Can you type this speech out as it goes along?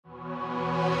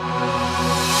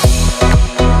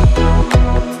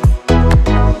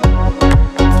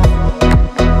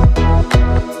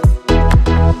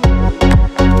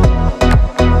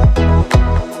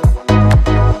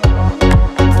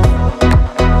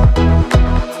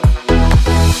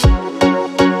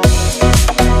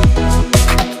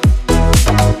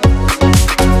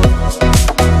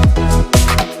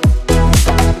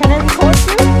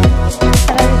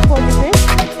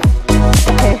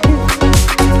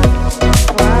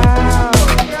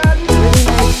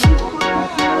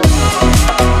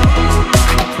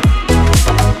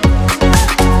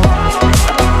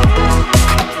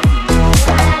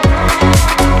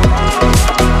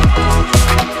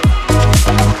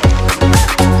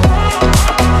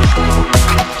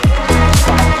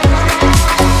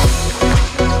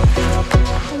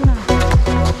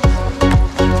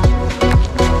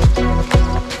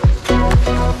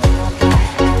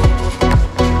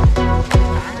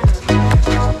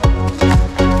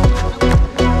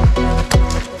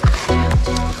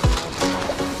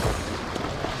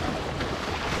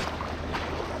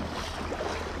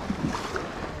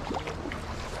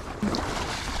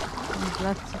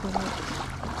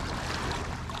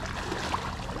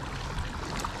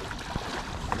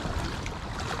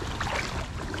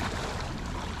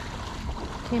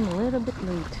Came a little bit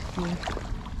late here.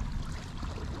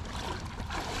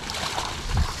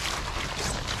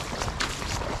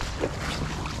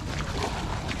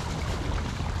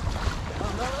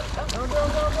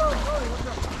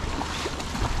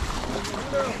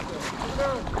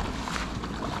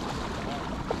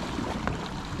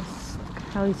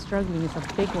 How he's struggling. It's a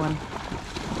big one.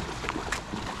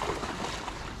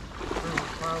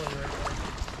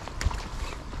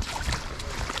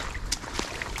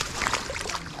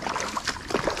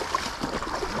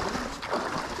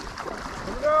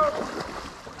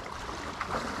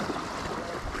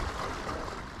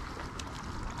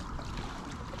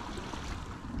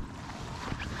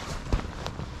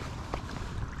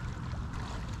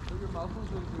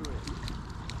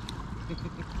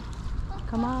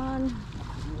 Come on.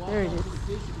 There it is.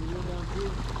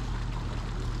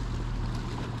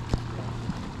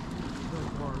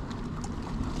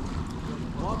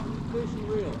 Walk to the fishing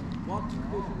reel. Walk to the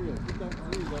fishing reel. Get that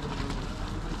clean.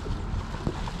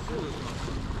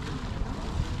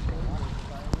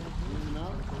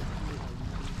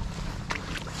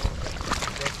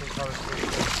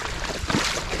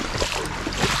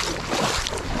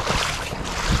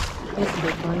 It's a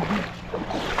big one.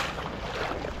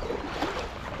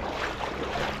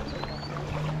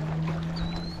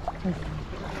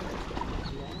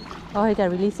 Oh, he got to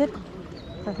release it?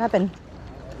 What happened?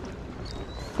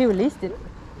 He released it.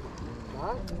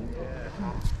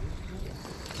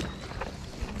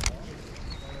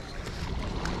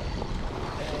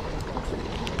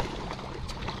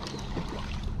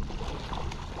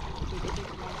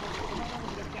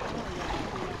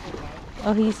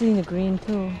 Oh, he's seeing the green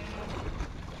too.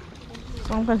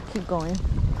 So I'm gonna keep going.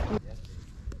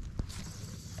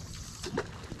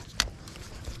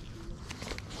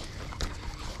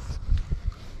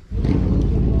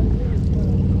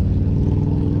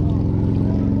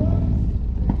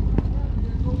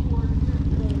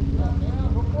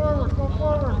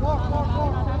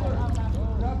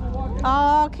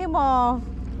 Oh, come on.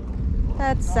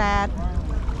 That's sad.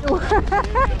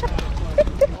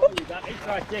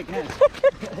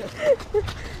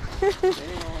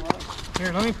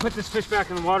 Here, let me put this fish back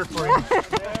in the water for you. I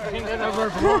think that's where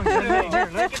it belongs. Here,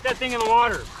 let me get that thing in the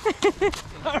water.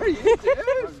 How are you, dude?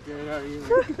 I'm good. How are you?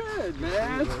 Good,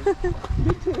 man.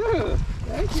 You too.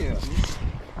 Thank you.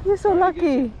 You're so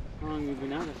lucky. How long have you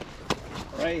been at it?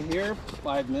 Right here,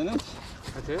 5 minutes.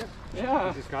 That's it? Yeah.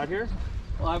 You just got here?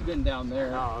 Well, I've been down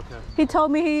there. Oh, okay. He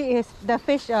told me the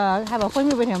fish have an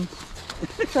appointment with him.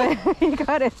 So he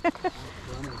got it.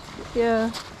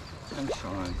 Yeah. I'm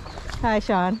Sean. Hi,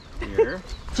 Sean. Here.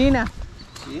 Gina.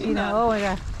 Oh my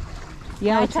God.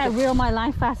 Yeah, I tried to reel my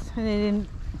line fast and it didn't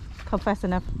come fast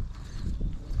enough.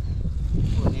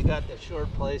 When you got the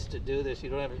short place to do this, you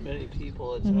don't have as many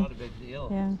people, it's not a big deal.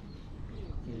 Yeah.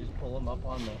 You just pull them up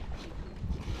on the...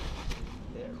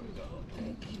 There we go.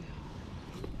 Thank you.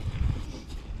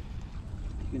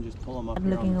 You can just pull them up. I'm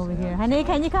looking over here. Honey,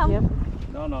 can you come? Yep.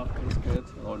 No, it's good.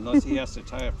 Oh, unless he has to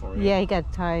tie it for you. Yeah, he got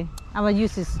to tie. I'm gonna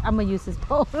use his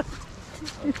pole.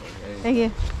 Okay, Thank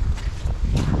you.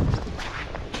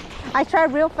 I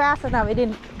tried real fast enough. It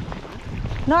didn't.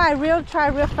 No, I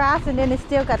tried real fast and then it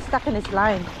still got stuck in its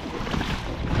line.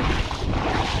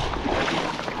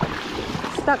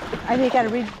 Stuck. I think I gotta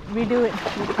redo it.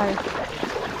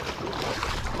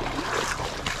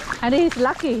 I think he's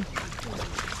lucky.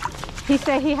 He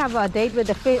said he have a date with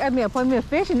the fish. Appointment with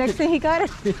fish. And next thing he got it,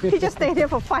 he just stayed there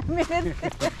for 5 minutes.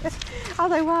 I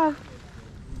was like, wow.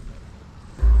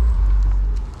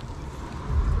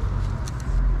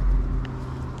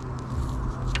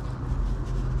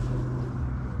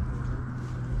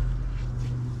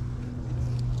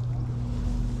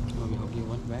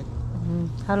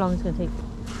 How long is it going to take?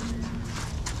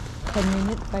 10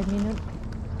 minutes? 5 minutes?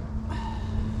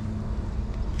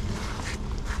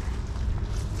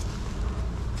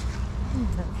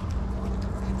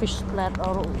 Fish splat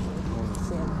all over the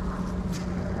sand.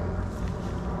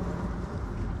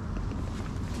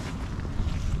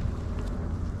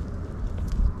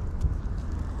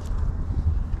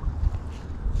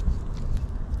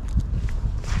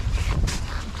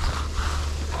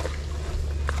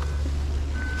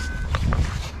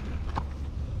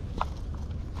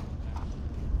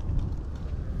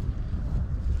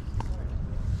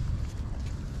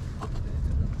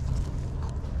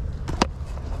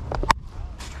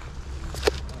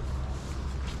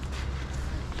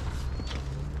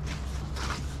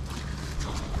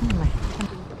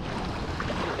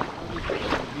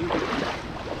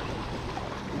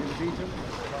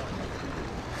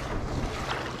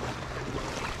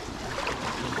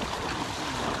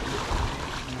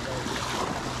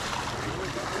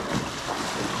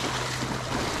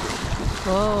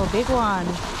 Oh, big one.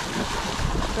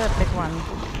 Good big one.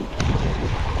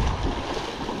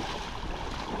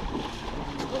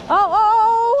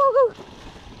 Oh.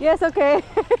 Yes, okay.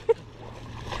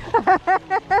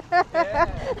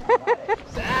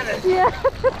 Yeah.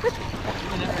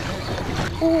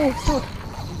 Oh, so.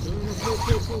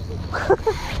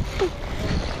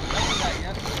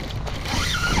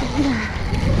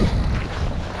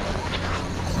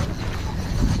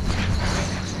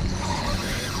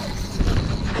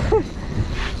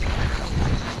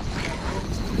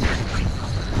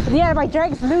 Yeah, my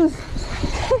drag's loose.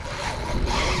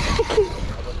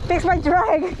 Fix my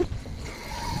drag.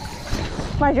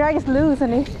 My drag is loose,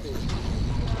 honey.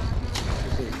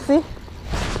 See?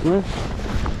 Where?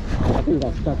 I think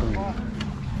that's stuck on it.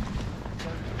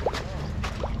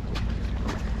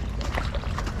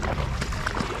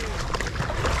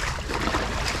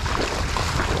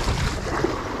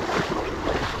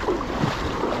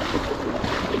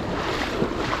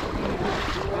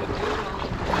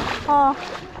 Oh.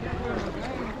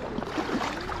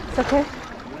 It's okay.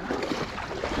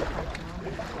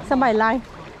 Somebody line.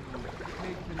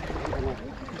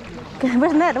 Okay,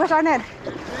 where's net? Where's our net?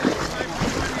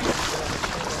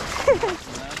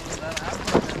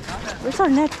 Where's our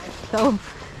net? Oh,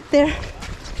 there.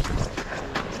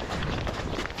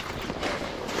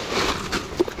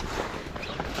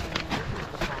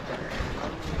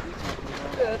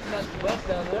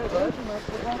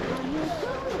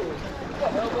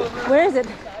 Where is it?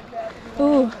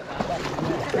 Ooh.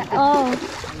 Oh.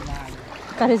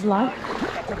 Got his line.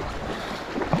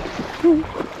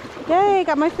 Yay,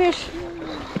 got my fish.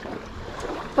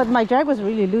 But my drag was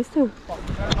really loose too.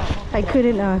 I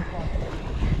couldn't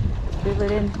reel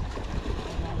it in.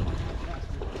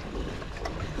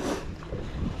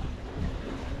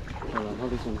 Hold on,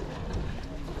 hold this one.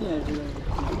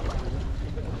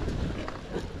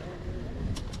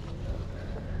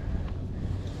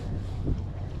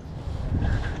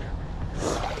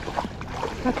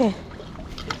 Okay.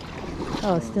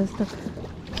 Oh, it's still stuck.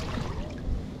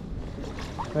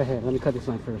 Right here, let me cut this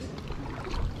line first.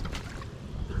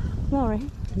 No, right?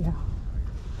 Yeah.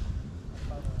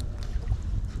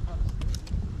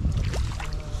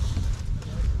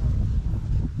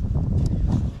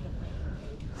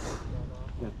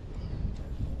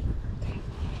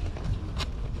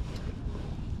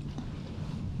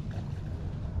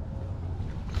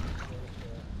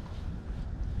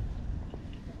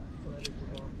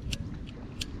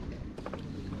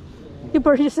 You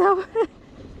burned yourself?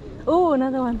 Oh,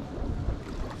 another one.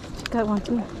 Got one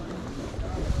too.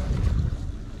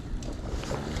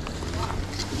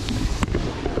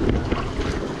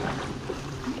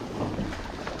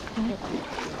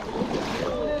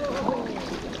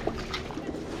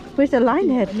 Where's the line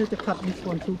head? I need to cut this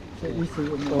one too. So we see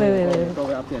it. Wait. Go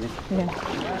up there. Yeah.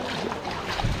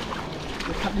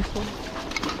 Cut this one.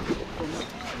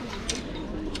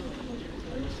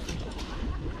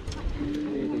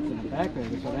 It's in the back there.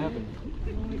 That's what happened.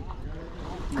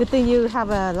 Good thing you have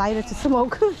a lighter to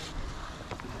smoke.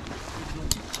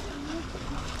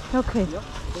 Okay. Yep.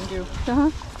 Thank you.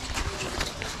 Uh-huh.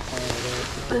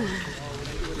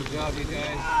 Good job, you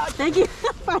guys. Thank you.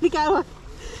 Finally got one.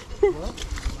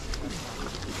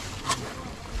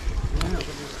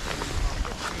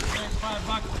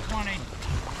 $5 for 20.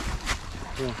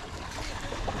 Yeah.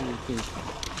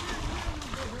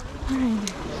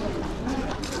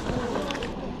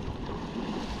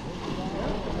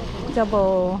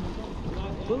 Double.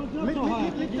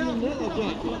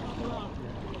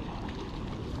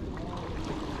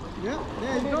 Yeah,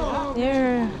 there you go.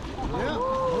 There. Yeah.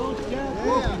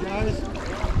 Yeah, guys.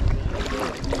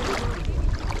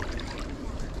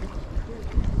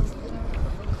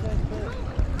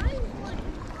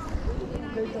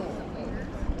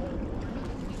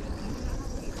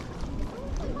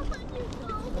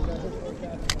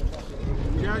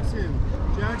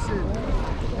 Jackson.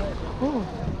 Ooh.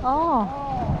 Oh.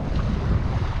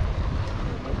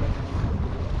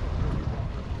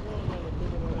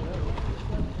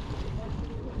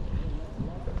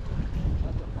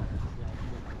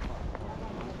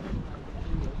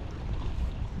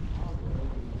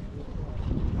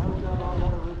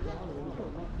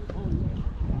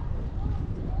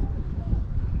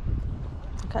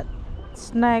 Got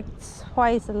snagged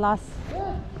twice the last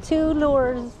 2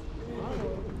 lures.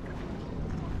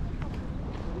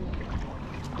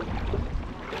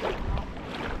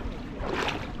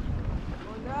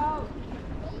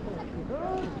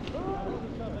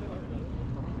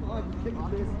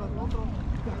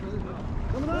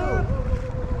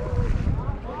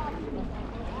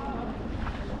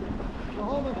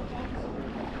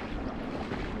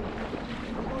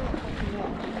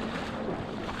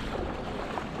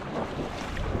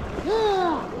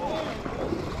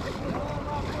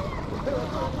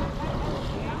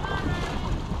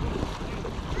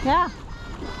 Yeah.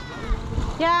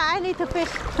 Yeah, I need to fish.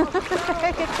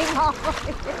 Getting off.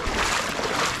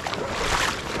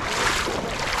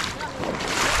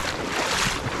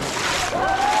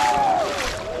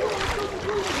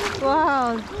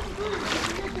 Wow.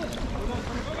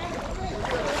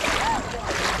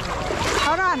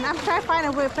 Hold on, I'm trying to find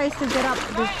a place to get up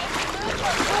this.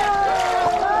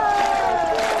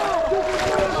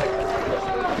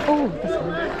 Oh, this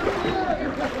one.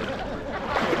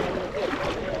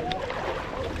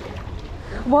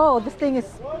 Whoa, this thing is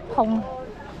home.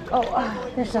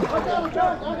 Oh, there's a. I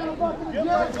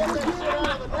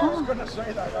was gonna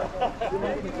say that.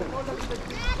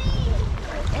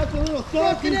 That's a little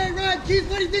salty. Look at it, right? Keith,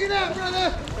 what do you think of that,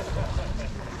 brother?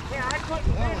 Yeah, I caught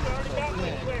the fish. I already got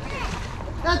one quick.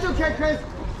 That's okay, Chris.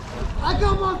 I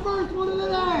got my first one of the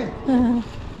day.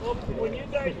 Well, when you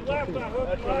guys left, I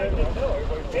hooked mine.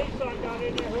 Jason got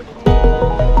in there, hooked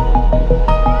mine.